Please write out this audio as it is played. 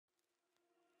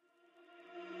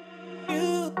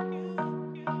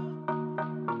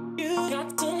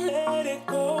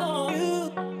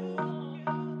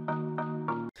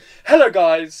Hello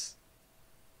guys,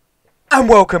 and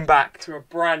welcome back to a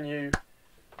brand new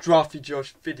Drafty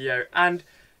Josh video, and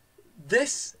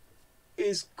this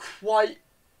is quite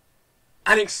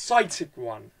an exciting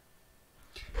one.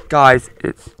 Guys,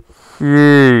 it's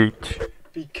huge.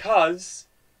 Because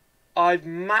I've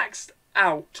maxed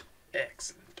out,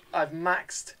 excellent, I've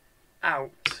maxed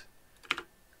out,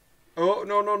 oh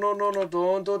no,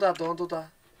 don't do that.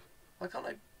 Why can't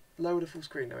I lower the full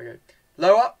screen? There we go.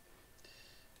 Lower.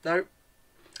 No.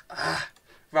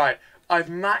 Right. I've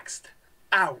maxed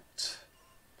out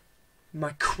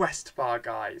my quest bar,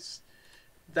 guys.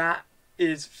 That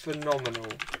is phenomenal.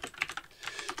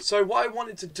 So what I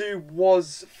wanted to do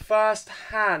was first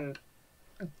hand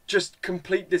just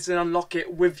complete this and unlock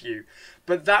it with you.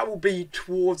 But that will be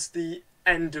towards the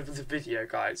end of the video,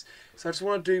 guys. So I just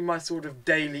want to do my sort of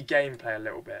daily gameplay a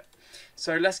little bit.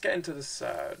 So let's get into the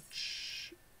search.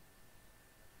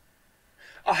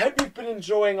 I hope you've been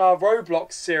enjoying our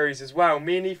Roblox series as well.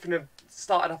 Me and Ethan have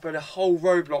started up a whole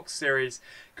Roblox series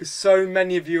because so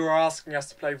many of you are asking us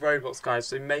to play Roblox, guys.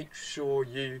 So make sure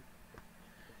you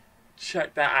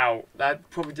check that out. That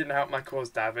probably didn't help my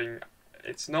cause, dabbing.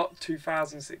 It's not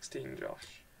 2016,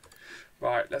 Josh.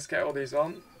 Right, let's get all these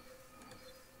on.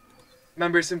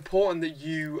 Remember, it's important that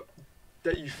you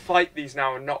fight these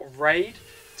now and not raid,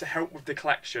 to help with the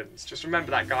collections. Just remember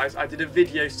that, guys. I did a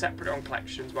video separate on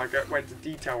collections where I went into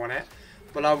detail on it,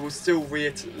 but I will still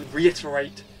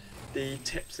reiterate the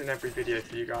tips in every video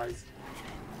for you guys.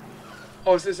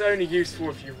 Oh, so it's only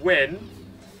useful if you win,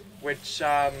 which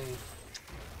yeah,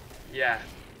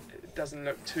 it doesn't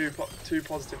look too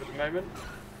positive at the moment.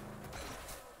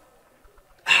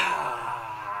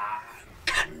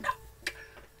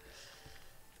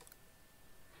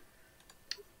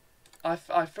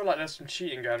 I feel like there's some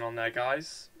cheating going on there,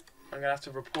 guys. I'm gonna have to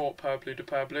report Purblue to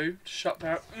Purblue. Shut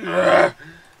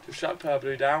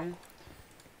Purblue down.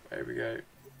 There we go.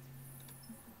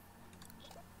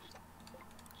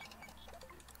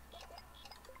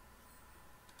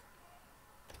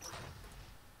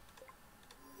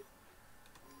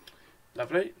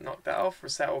 Lovely. Knock that off.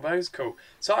 Reset all those. Cool.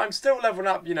 So I'm still leveling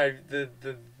up, you know,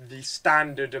 the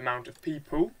standard amount of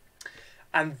people.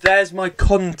 And there's my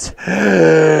contest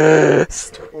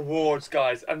rewards,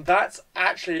 guys. And that's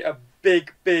actually a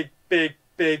big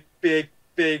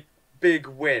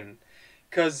win.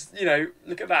 Because, you know,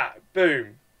 look at that.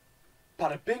 Boom.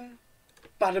 Bada bing.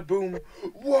 Bada boom.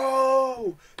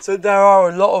 Whoa! So there are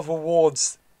a lot of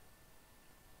awards.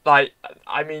 Like,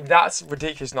 I mean, that's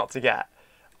ridiculous not to get.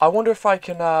 I wonder if I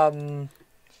can,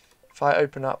 if I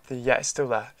open up the, yeah, it's still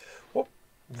there. What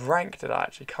rank did I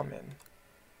actually come in?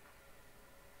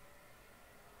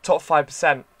 Top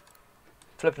 5%.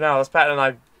 Flipping out, that's better than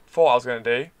I thought I was going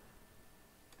to do.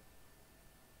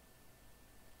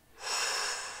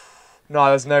 No,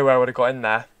 there's no way I would have got in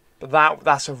there. But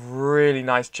that's a really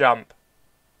nice jump.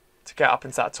 To get up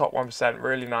into that top 1%,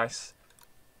 really nice.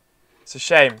 It's a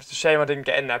shame. It's a shame I didn't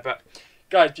get in there. But,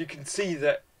 guys, you can see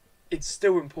that it's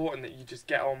still important that you just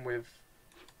get on with...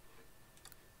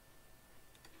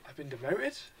 I've been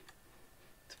demoted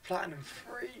to Platinum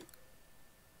 3.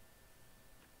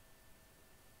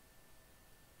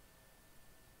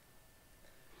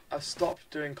 I've stopped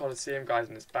doing Coliseum, guys,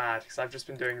 and it's bad because I've just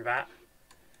been doing that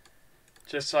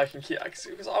just so I can keep,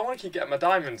 because I want to keep getting my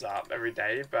diamonds up every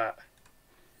day, but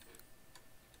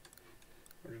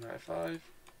 195,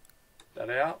 there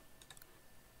they are.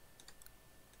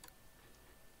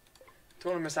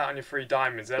 Don't want to miss out on your free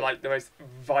diamonds. They're like the most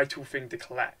vital thing to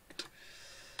collect.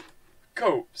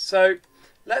 Cool, so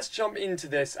let's jump into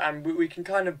this and we can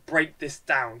kind of break this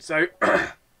down. So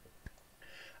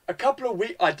a couple of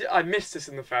weeks, I missed this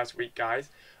in the first week, guys.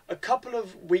 A couple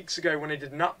of weeks ago when they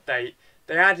did an update,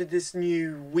 they added this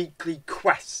new weekly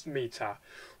quest meter,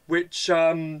 which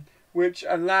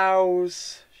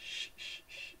allows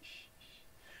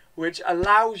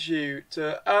you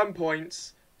to earn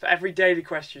points for every daily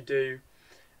quest you do,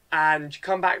 and you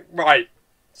come back right.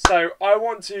 So I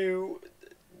want to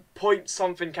point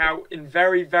something out in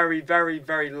very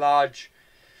large.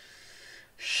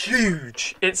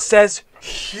 Huge. It says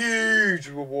huge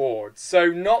rewards. So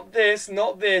not this,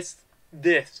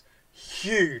 this.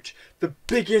 Huge. The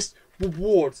biggest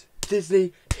rewards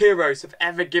Disney heroes have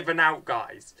ever given out,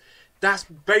 guys. That's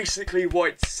basically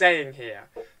what it's saying here.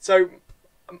 So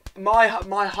my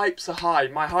hypes are high.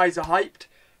 My highs are hyped.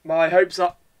 My hopes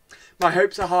are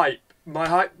hype. My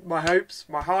hopes,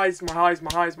 my highs.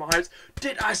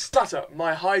 Did I stutter?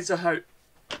 My highs are hope.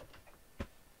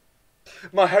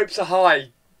 My hopes are high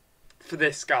for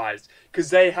this, guys,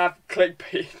 because they have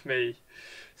clickbaited me.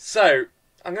 So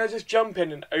I'm going to just jump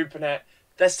in and open it.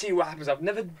 Let's see what happens. I've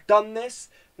never done this.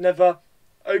 never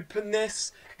opened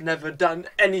this, never done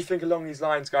anything along these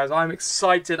lines, guys. I'm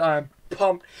excited. I am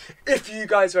pumped. If you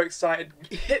guys are excited,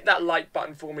 hit that like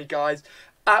button for me, guys.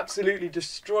 Absolutely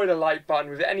destroy the like button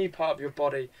with any part of your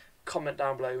body. Comment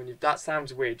down below when you. That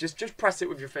sounds weird. Just press it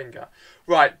with your finger.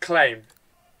 Right, claim.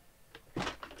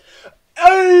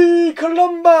 Hey,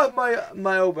 Columba!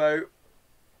 My elbow.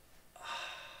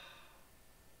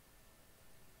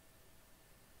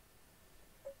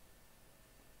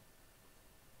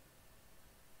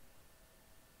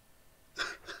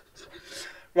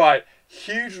 Right,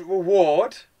 huge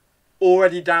reward.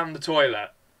 Already down the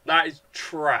toilet. That is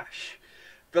trash.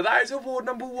 But that is award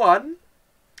number 1.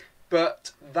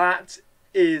 But that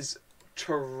is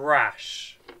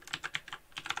trash.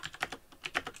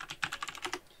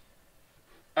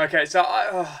 Okay,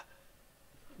 so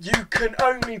you can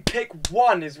only pick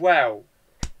 1 as well.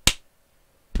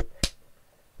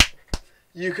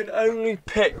 You can only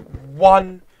pick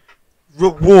 1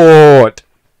 reward.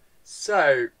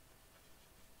 So,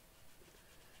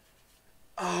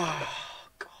 oh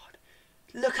god,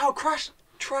 look how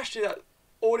trashy that.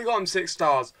 Already got him 6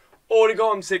 stars. Already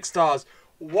got him 6 stars.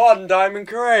 1 diamond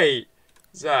crate.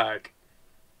 Zag.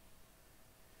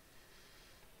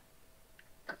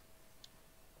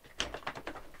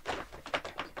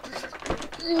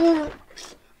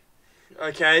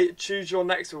 Okay, choose your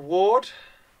next award.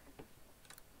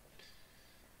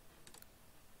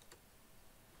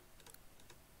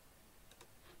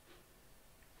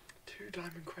 Two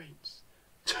diamond crates.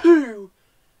 2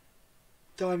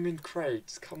 diamond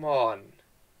crates. Come on.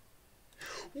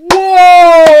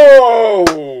 Whoa!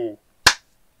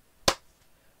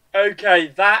 Okay,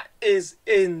 that is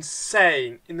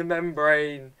insane. In the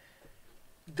membrane.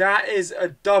 That is a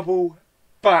double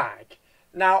bag.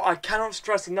 Now, I cannot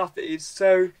stress enough that it's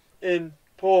so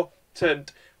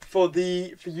important for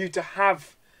you to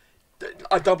have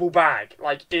a double bag.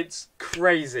 Like, it's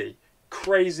crazy.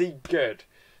 Crazy good.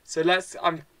 So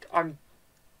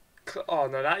oh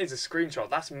no, that is a screenshot.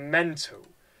 That's mental.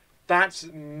 That's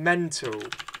mental.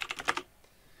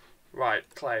 Right,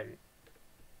 claim.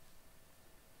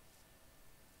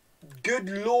 Good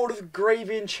lord of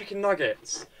gravy and chicken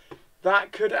nuggets.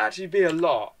 That could actually be a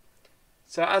lot.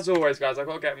 So as always, guys, I've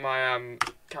got to get my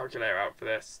calculator out for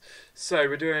this. So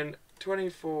we're doing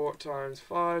 24 times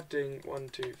 5, ding, 1,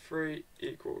 2, 3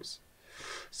 equals.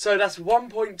 So that's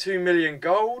 1.2 million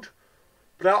gold.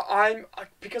 But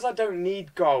because I don't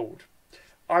need gold,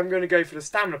 I'm going to go for the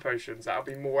stamina potions. That'll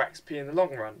be more XP in the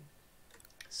long run.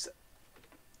 So,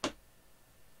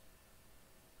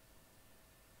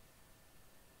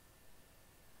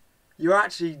 you're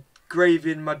actually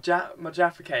graving my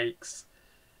Jaffa cakes.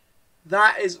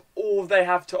 That is all they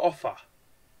have to offer.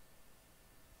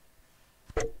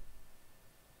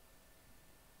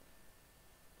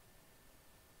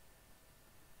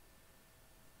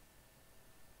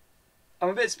 I'm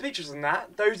a bit speechless on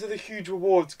that. Those are the huge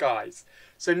rewards, guys.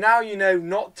 So now you know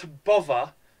not to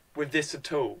bother with this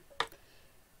at all.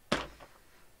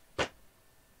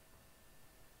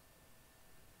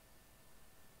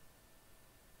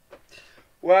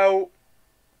 Well,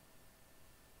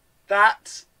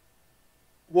 that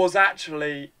was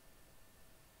actually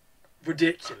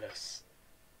ridiculous.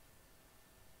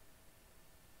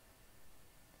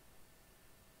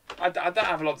 I don't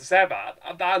have a lot to say about it.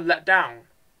 I'm let down.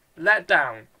 Let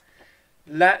down.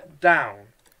 Let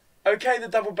down. Okay, the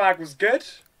double bag was good.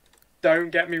 Don't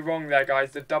get me wrong there,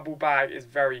 guys. The double bag is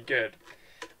very good.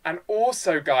 And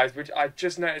also, guys, which I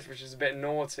just noticed, which is a bit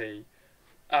naughty,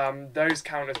 those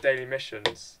count as daily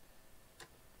missions.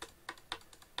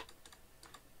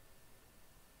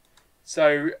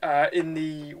 So, in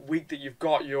the week that you've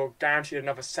got, you're guaranteed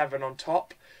another 7 on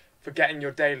top for getting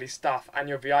your daily stuff and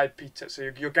your VIP. So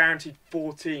you're guaranteed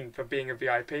 14 for being a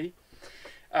VIP.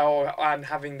 And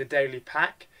having the daily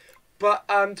pack. But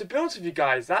to be honest with you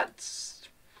guys, it's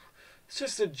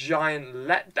just a giant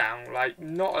letdown. Like,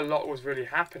 not a lot was really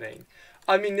happening.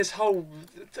 I mean,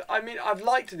 I've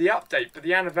liked the update, but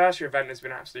the anniversary event has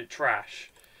been absolute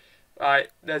trash.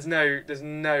 Like, there's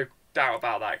no doubt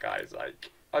about that, guys.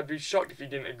 Like, I'd be shocked if you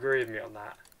didn't agree with me on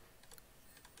that.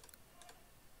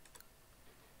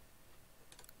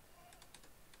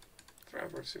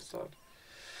 Forever Suicide.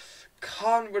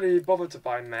 Can't really bother to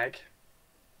buy Meg.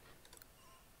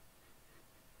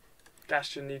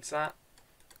 Gaston needs that.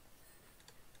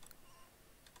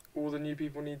 All the new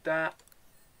people need that.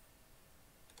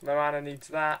 Moana needs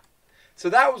that. So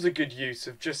that was a good use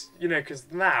of just, you know,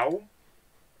 because now,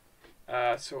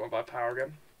 sort of by power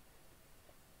again.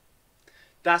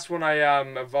 That's when I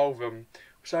evolve them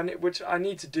which I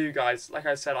need to do, guys. Like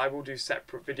I said, I will do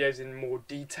separate videos in more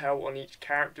detail on each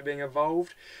character being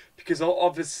evolved, because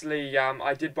obviously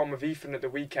I did one with Ethan at the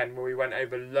weekend where we went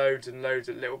over loads and loads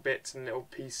of little bits and little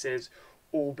pieces,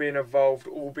 all being evolved,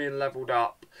 all being leveled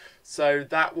up. So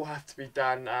that will have to be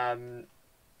done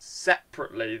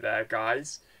separately there,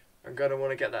 guys. I'm going to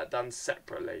want to get that done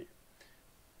separately.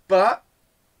 But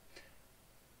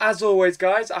as always,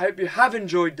 guys, I hope you have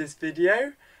enjoyed this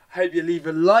video. I hope you leave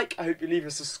a like, I hope you leave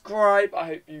a subscribe, I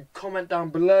hope you comment down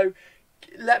below.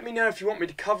 Let me know if you want me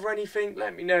to cover anything,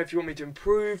 let me know if you want me to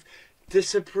improve,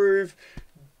 disapprove.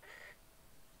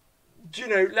 You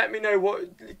know, let me know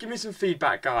give me some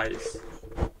feedback, guys.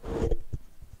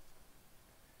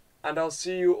 And I'll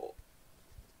see you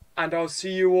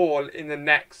all in the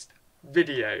next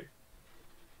video.